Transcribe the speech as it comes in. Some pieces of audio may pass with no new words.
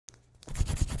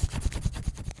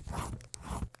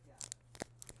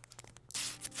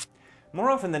More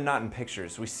often than not in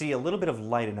pictures, we see a little bit of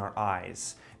light in our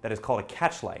eyes that is called a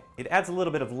catch light. It adds a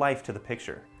little bit of life to the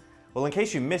picture. Well, in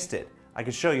case you missed it, I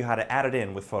can show you how to add it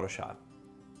in with Photoshop.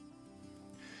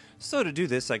 So to do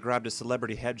this, I grabbed a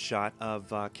celebrity headshot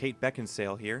of Kate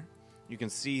Beckinsale here. You can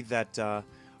see that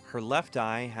her left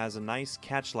eye has a nice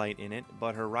catch light in it,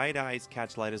 but her right eye's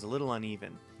catch light is a little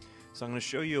uneven. So I'm going to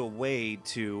show you a way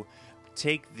to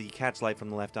take the catch light from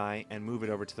the left eye and move it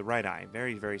over to the right eye,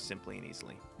 very, very simply and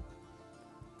easily.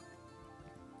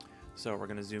 So we're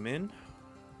going to zoom in,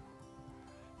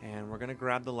 and we're going to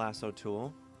grab the lasso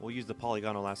tool. We'll use the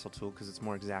polygonal lasso tool because it's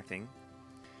more exacting.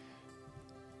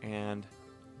 And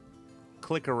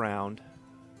click around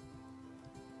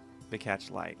the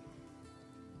catch light.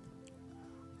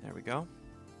 There we go.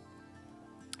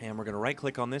 And we're going to right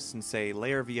click on this and say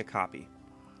layer via copy.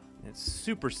 It's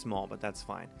super small, but that's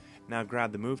fine. Now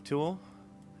grab the move tool,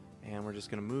 and we're just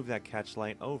going to move that catch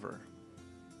light over.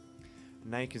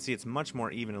 Now you can see it's much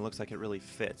more even. It looks like it really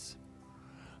fits.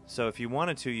 So if you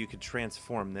wanted to, you could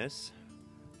transform this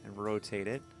and rotate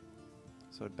it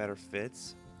so it better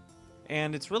fits.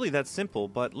 And it's really that simple,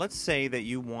 but let's say that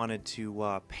you wanted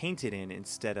to paint it in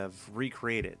instead of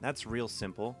recreate it. That's real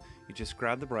simple. You just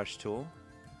grab the brush tool,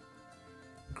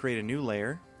 create a new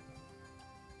layer.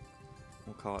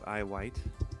 We'll call it eye white.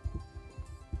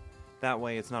 That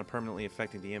way it's not permanently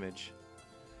affecting the image.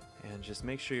 And just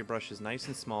make sure your brush is nice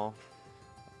and small.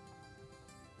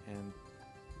 And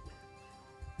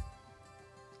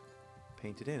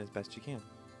paint it in as best you can.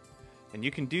 And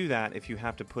you can do that if you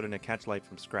have to put in a catch light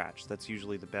from scratch. That's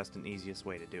usually the best and easiest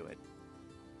way to do it.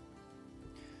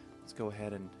 Let's go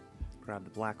ahead and grab the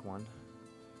black one.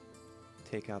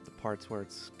 Take out the parts where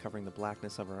it's covering the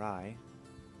blackness of her eye.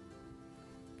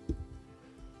 And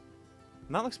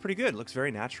that looks pretty good. It looks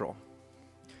very natural.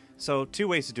 So two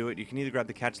ways to do it. You can either grab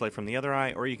the catch light from the other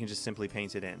eye, or you can just simply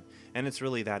paint it in. And it's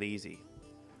really that easy.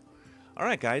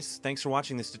 Alright guys, thanks for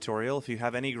watching this tutorial. If you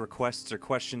have any requests or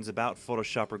questions about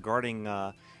Photoshop regarding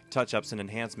touch-ups and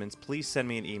enhancements, please send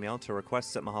me an email to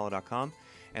requests@mahalo.com,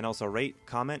 and also rate,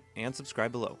 comment, and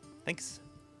subscribe below. Thanks!